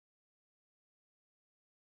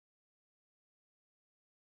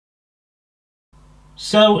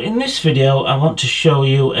So in this video I want to show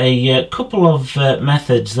you a couple of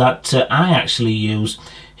methods that I actually use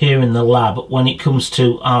here in the lab when it comes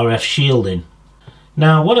to RF shielding.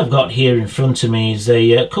 Now what I've got here in front of me is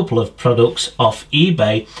a couple of products off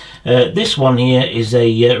eBay. This one here is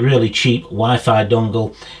a really cheap Wi-Fi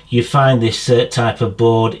dongle. You find this type of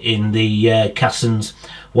board in the Casson's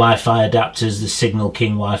Wi-Fi adapters, the Signal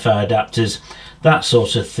King Wi-Fi adapters, that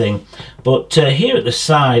sort of thing. But here at the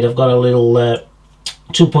side I've got a little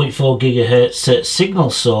 2.4 gigahertz signal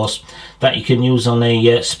source that you can use on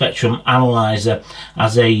a spectrum analyzer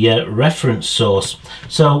as a reference source.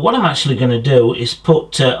 So what I'm actually going to do is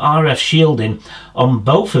put RF shielding on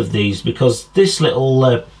both of these, because this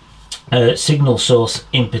little signal source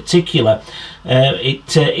in particular,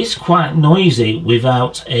 it is quite noisy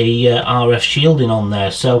without a RF shielding on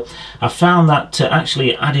there. So I found that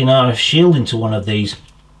actually adding RF shielding to one of these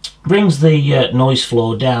brings the noise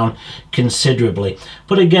floor down considerably.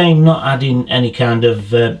 But again, not adding any kind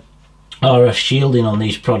of RF shielding on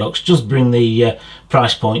these products just bring the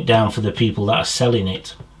price point down for the people that are selling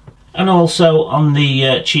it. And also on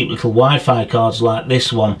the cheap little Wi-Fi cards like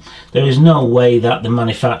this one, there is no way that the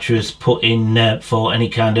manufacturers put in for any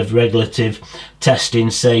kind of regulative testing,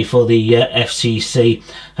 say for the FCC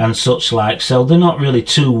and such like, so they're not really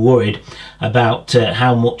too worried about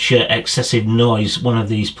how much excessive noise one of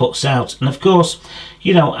these puts out. And of course,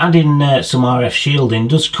 you know, adding some RF shielding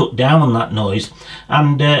does cut down on that noise,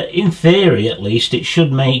 and in theory at least it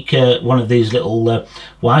should make one of these little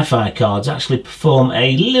Wi-Fi cards actually perform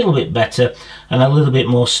a little bit better and a little bit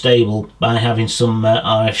more stable by having some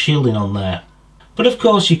RF shielding on there. But of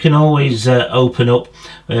course you can always open up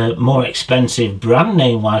more expensive brand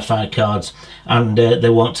name Wi-Fi cards and they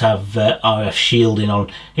won't have RF shielding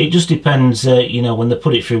on. It just depends, you know, when they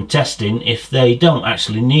put it through testing. If they don't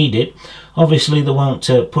actually need it, obviously they won't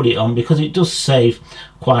put it on, because it does save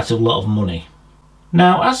quite a lot of money.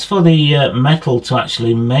 Now as for the metal to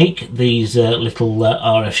actually make these little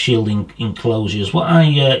RF shielding enclosures, what I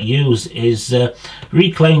use is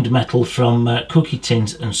reclaimed metal from cookie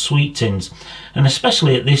tins and sweet tins. And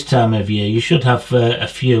especially at this time of year, you should have a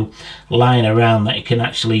few lying around that you can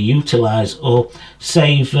actually utilise or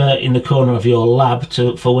save in the corner of your lab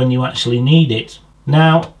for when you actually need it.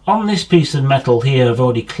 Now on this piece of metal here, I've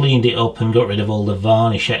already cleaned it up and got rid of all the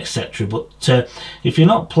varnish, etc. But if you're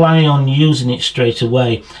not planning on using it straight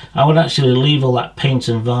away, I would actually leave all that paint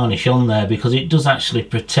and varnish on there, because it does actually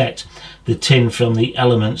protect the tin from the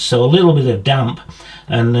elements. So a little bit of damp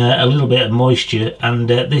and a little bit of moisture and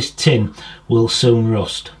this tin will soon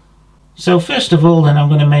rust. So first of all then, I'm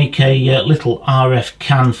going to make a little RF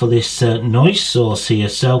can for this noise source here.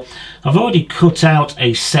 So I've already cut out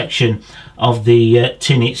a section of the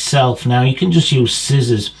tin itself. Now you can just use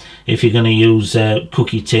scissors if you're going to use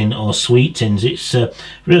cookie tin or sweet tins. It's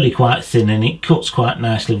really quite thin and it cuts quite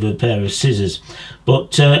nicely with a pair of scissors.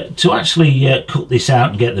 But to actually cut this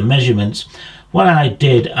out and get the measurements, what I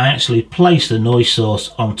did, I actually placed the noise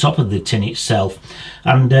source on top of the tin itself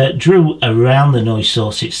and drew around the noise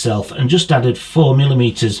source itself and just added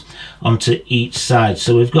 4mm onto each side.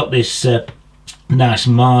 So we've got this nice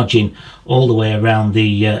margin all the way around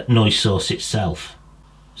the noise source itself.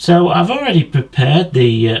 So I've already prepared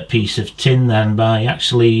the piece of tin then by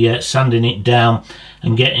actually sanding it down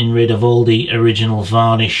and getting rid of all the original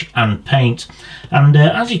varnish and paint. And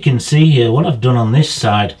as you can see here, what I've done on this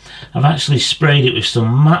side, I've actually sprayed it with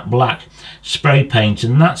some matte black spray paint,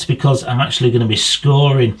 and that's because I'm actually going to be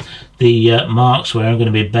scoring the marks where I'm going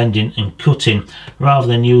to be bending and cutting, rather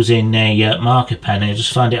than using a marker pen. I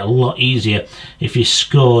just find it a lot easier if you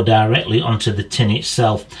score directly onto the tin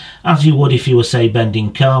itself, as you would if you were, say,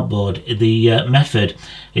 bending cardboard. The method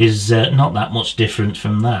is not that much different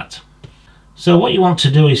from that. So what you want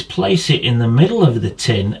to do is place it in the middle of the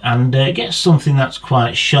tin and get something that's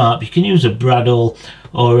quite sharp. You can use a brad awl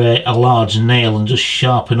or a large nail and just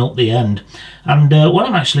sharpen up the end. And what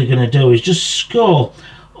I'm actually going to do is just score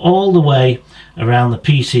all the way around the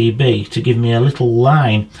PCB to give me a little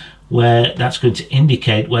line where that's going to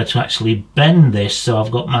indicate where to actually bend this, so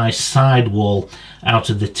I've got my side wall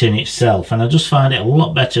out of the tin itself. And I just find it a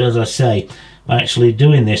lot better, as I say, by actually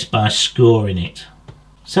doing this by scoring it.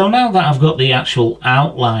 So now that I've got the actual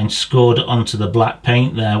outline scored onto the black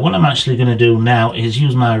paint there, what I'm actually going to do now is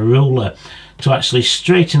use my ruler to actually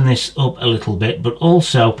straighten this up a little bit, but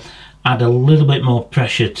also add a little bit more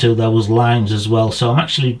pressure to those lines as well. So I'm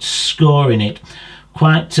actually scoring it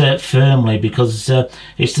quite firmly, because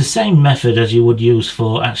it's the same method as you would use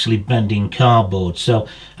for actually bending cardboard. So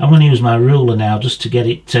I'm going to use my ruler now just to get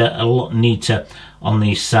it a lot neater on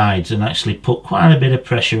these sides and actually put quite a bit of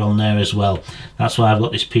pressure on there as well. That's why I've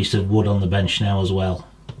got this piece of wood on the bench now as well.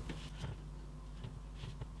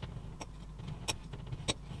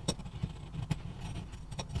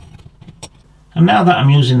 And now that I'm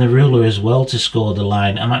using the ruler as well to score the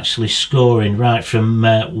line, I'm actually scoring right from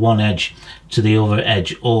one edge to the other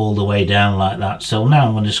edge all the way down like that. So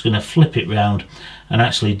now I'm just going to flip it round and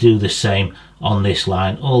actually do the same on this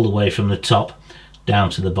line all the way from the top down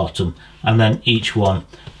to the bottom, and then each one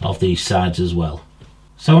of these sides as well.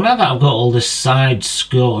 So now that I've got all the sides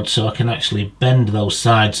scored so I can actually bend those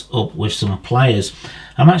sides up with some pliers,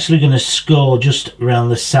 I'm actually going to score just around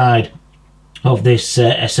the side of this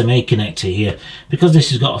SMA connector here. Because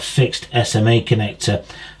this has got a fixed SMA connector,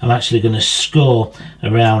 I'm actually going to score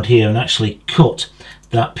around here and actually cut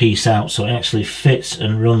that piece out so it actually fits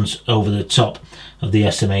and runs over the top of the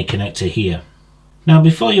SMA connector here. Now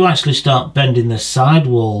before you actually start bending the side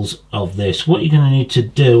walls of this, what you're going to need to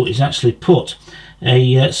do is actually put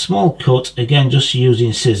a small cut, again just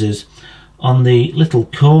using scissors, on the little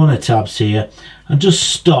corner tabs here and just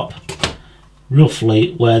stop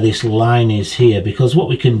roughly where this line is here, because what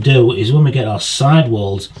we can do is when we get our side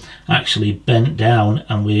walls actually bent down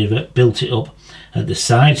and we've built it up at the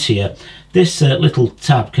sides here, this little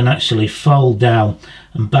tab can actually fold down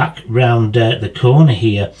and back round the corner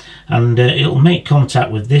here, and it'll make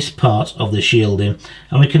contact with this part of the shielding,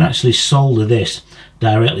 and we can actually solder this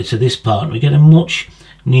directly to this part and we get a much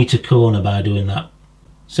neater corner by doing that.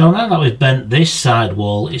 So now that we've bent this side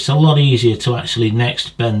wall, it's a lot easier to actually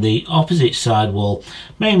next bend the opposite side wall,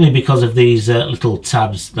 mainly because of these little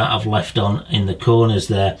tabs that I've left on in the corners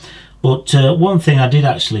there. But one thing I did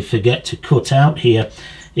actually forget to cut out here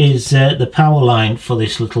is the power line for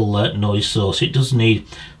this little noise source. It does need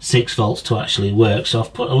 6 volts to actually work, so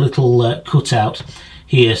I've put a little cutout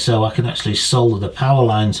here so I can actually solder the power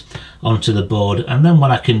lines onto the board, and then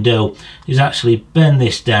what I can do is actually bend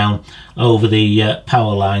this down over the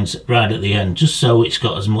power lines right at the end, just so it's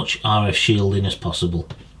got as much RF shielding as possible.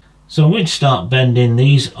 So I'm going to start bending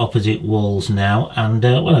these opposite walls now, and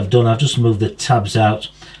what I've done, I've just moved the tabs out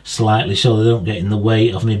slightly so they don't get in the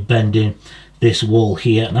way of me bending this wall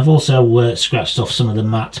here, and I've also scratched off some of the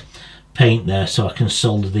matte paint there so I can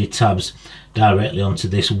solder the tabs directly onto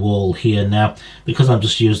this wall here. Now because I've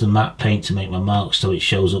just used the matte paint to make my marks so it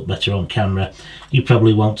shows up better on camera, you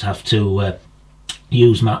probably won't have to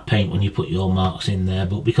use matte paint when you put your marks in there,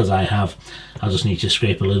 but because I have, I just need to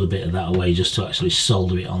scrape a little bit of that away just to actually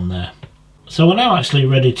solder it on there. So we're now actually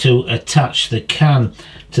ready to attach the can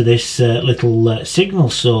to this little signal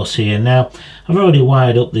source here. Now I've already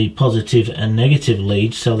wired up the positive and negative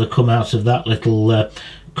leads so they come out of that little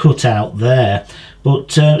cut out there,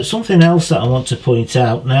 but something else that I want to point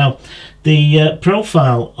out now, the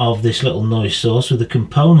profile of this little noise source with the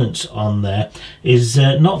components on there is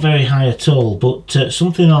not very high at all, but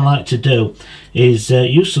something I like to do is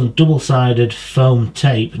use some double-sided foam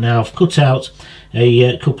tape. Now I've cut out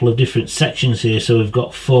a couple of different sections here, so we've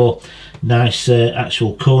got 4 nice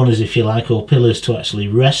actual corners, if you like, or pillars to actually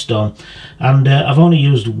rest on, and I've only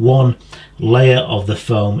used 1 layer of the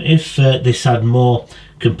foam. If this had more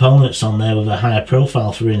components on there with a higher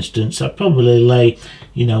profile, for instance, I'd probably lay,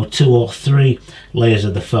 you know, 2 or 3 layers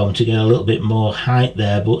of the foam to get a little bit more height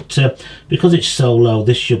there, but because it's so low,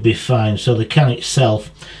 this should be fine. So the can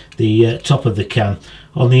itself, the top of the can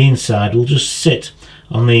on the inside, will just sit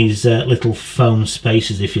on these little foam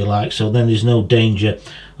spaces, if you like, so then there's no danger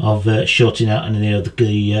of shorting out any of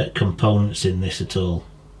the components in this at all.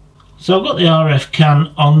 So I've got the RF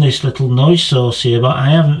can on this little noise source here, but I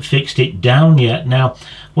haven't fixed it down yet. Now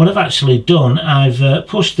what I've actually done, I've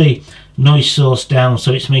pushed the noise source down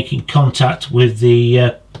so it's making contact with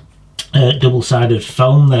the double-sided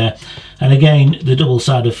foam there, and again the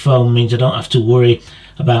double-sided foam means I don't have to worry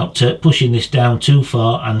about pushing this down too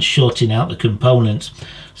far and shorting out the components.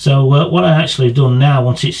 So what I actually done now,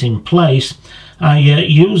 once it's in place, I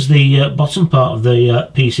use the bottom part of the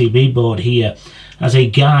PCB board here as a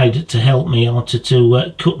guide to help me how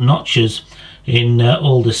to cut notches in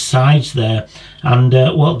all the sides there, and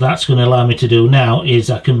what that's going to allow me to do now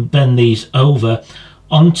is I can bend these over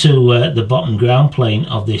onto the bottom ground plane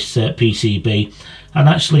of this PCB and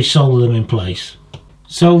actually solder them in place.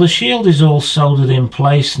 So the shield is all soldered in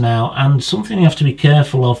place now, and something you have to be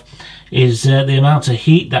careful of is the amount of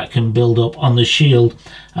heat that can build up on the shield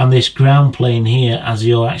and this ground plane here as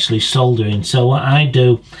you're actually soldering. So what I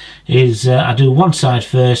do is I do one side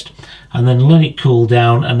first and then let it cool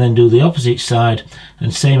down and then do the opposite side,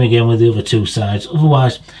 and same again with the other 2 sides.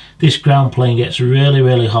 Otherwise this ground plane gets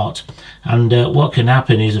really hot, and what can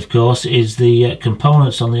happen is, of course, is the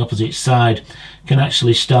components on the opposite side can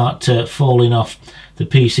actually start falling off the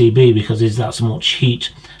PCB because there's that much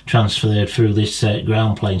heat transferred through this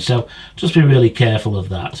ground plane. So just be really careful of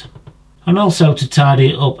that. And also, to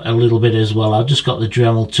tidy it up a little bit as well, I've just got the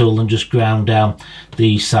Dremel tool and just ground down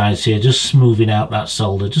the sides here, just smoothing out that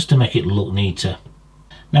solder just to make it look neater.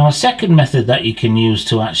 Now, a second method that you can use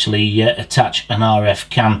to actually attach an RF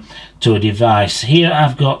CAN to a device. Here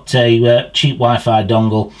I've got a cheap Wi-Fi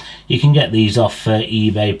dongle. You can get these off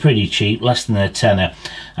eBay pretty cheap, less than a tenner.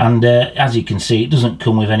 And as you can see, it doesn't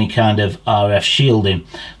come with any kind of RF shielding.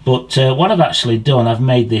 But what I've actually done, I've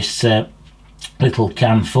made this little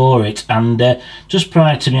can for it, and just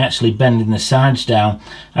prior to me actually bending the sides down,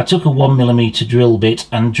 I took a 1mm drill bit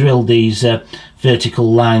and drilled these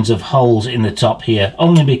vertical lines of holes in the top here,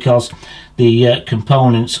 only because the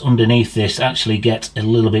components underneath this actually get a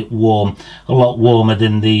little bit warm, a lot warmer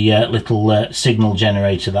than the little signal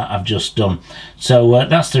generator that I've just done. So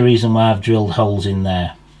that's the reason why I've drilled holes in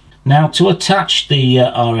there. Now, to attach the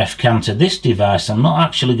RF CAN to this device, I'm not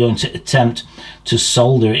actually going to attempt to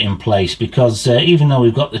solder it in place, because even though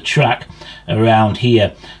we've got the track around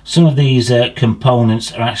here, some of these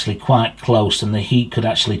components are actually quite close and the heat could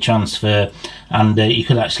actually transfer, and you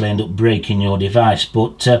could actually end up breaking your device.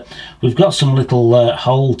 But we've got some little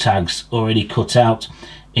hole tags already cut out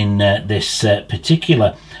in this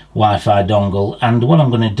particular Wi-Fi dongle, and what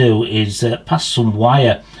I'm going to do is pass some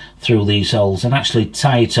wire through these holes and actually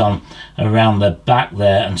tie it on around the back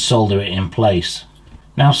there and solder it in place.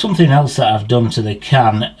 Now, something else that I've done to the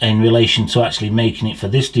can in relation to actually making it for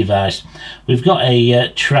this device, we've got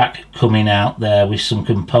a track coming out there with some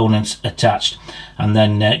components attached and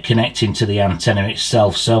then connecting to the antenna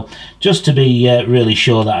itself. So just to be really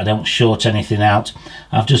sure that I don't short anything out,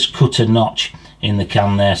 I've just cut a notch in the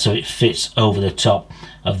can there so it fits over the top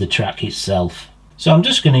of the track itself. So I'm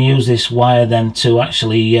just going to use this wire then to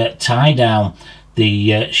actually tie down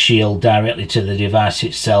the shield directly to the device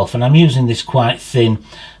itself, and I'm using this quite thin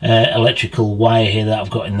electrical wire here that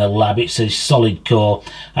I've got in the lab. It's a solid core,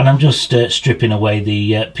 and I'm just stripping away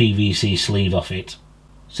the PVC sleeve off it.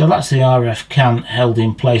 So that's the RF CAN held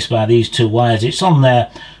in place by these two wires. It's on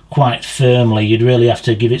there quite firmly. You'd really have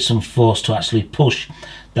to give it some force to actually push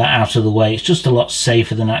that out of the way. It's just a lot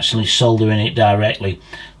safer than actually soldering it directly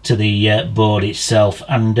to the board itself.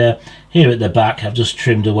 And here at the back I've just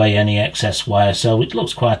trimmed away any excess wire, so it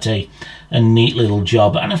looks quite a neat little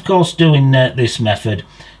job. And of course, doing this method,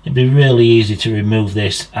 it'd be really easy to remove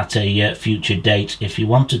this at a future date if you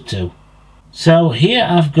wanted to. So here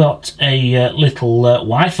I've got a little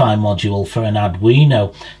Wi-Fi module for an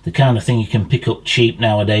Arduino, the kind of thing you can pick up cheap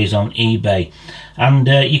nowadays on eBay. And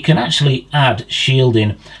you can actually add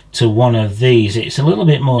shielding to one of these. It's a little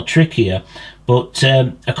bit more trickier, but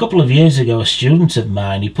a couple of years ago a student of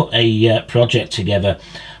mine, he put a project together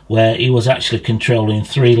where he was actually controlling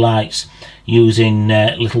 3 lights using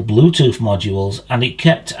little Bluetooth modules, and it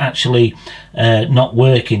kept actually not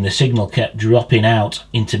working. The signal kept dropping out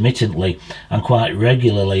intermittently and quite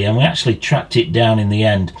regularly, and we actually tracked it down in the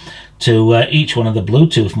end to each one of the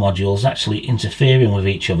Bluetooth modules actually interfering with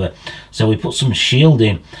each other. So we put some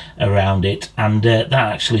shielding around it, and that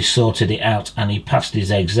actually sorted it out, and he passed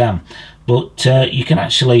his exam. But you can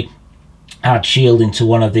actually add shielding to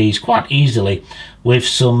one of these quite easily with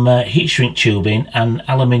some heat shrink tubing and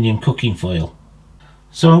aluminium cooking foil.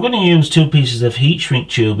 So I'm going to use 2 pieces of heat shrink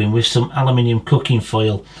tubing with some aluminium cooking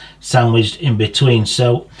foil sandwiched in between.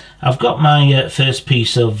 So I've got my first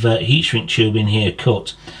piece of heat shrink tubing here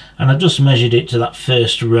cut, and I've just measured it to that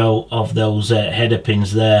first row of those header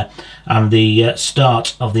pins there and the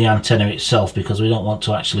start of the antenna itself, because we don't want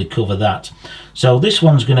to actually cover that. So this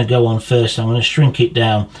one's going to go on first. I'm going to shrink it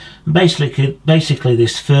down. Basically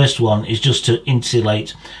this first one is just to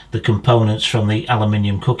insulate the components from the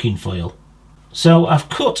aluminium cooking foil. So I've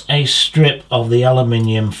cut a strip of the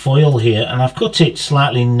aluminium foil here, and I've cut it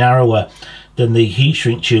slightly narrower than the heat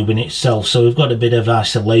shrink tubing itself, so we've got a bit of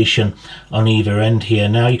isolation on either end here.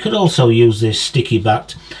 Now, you could also use this sticky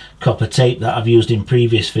backed copper tape that I've used in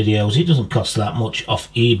previous videos. It doesn't cost that much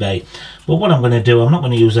off eBay. But what I'm going to do, I'm not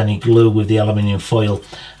going to use any glue with the aluminium foil,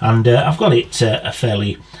 and I've got it a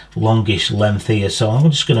fairly longish length here, so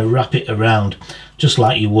I'm just going to wrap it around just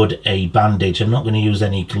like you would a bandage. I'm not going to use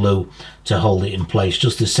any glue to hold it in place,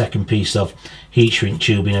 just the second piece of heat shrink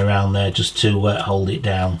tubing around there just to hold it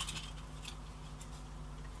down.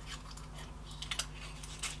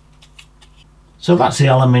 So that's the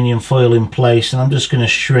aluminium foil in place, and I'm just going to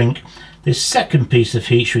shrink this second piece of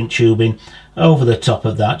heat shrink tubing over the top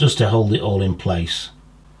of that just to hold it all in place.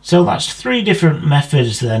 So that's 3 different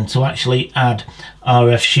methods then to actually add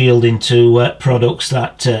RF shielding to products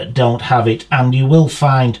that don't have it, and you will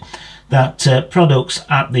find that products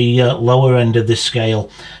at the lower end of the scale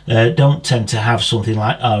don't tend to have something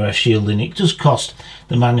like RF shielding. It does cost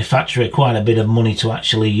the manufacturer quite a bit of money to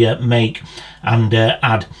actually make and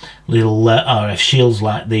add little RF shields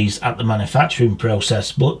like these at the manufacturing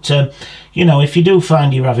process. But you know, if you do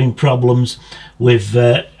find you're having problems with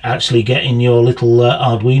actually getting your little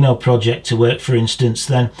Arduino project to work, for instance,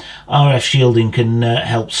 then RF shielding can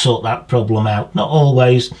help sort that problem out. Not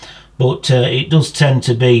always, but it does tend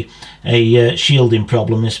to be a shielding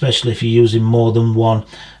problem, especially if you're using more than one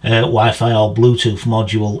Wi-Fi or Bluetooth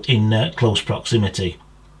module in close proximity.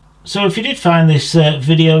 So if you did find this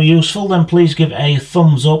video useful, then please give a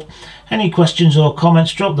thumbs up. Any questions or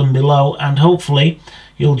comments, drop them below, and hopefully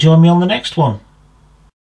you'll join me on the next one.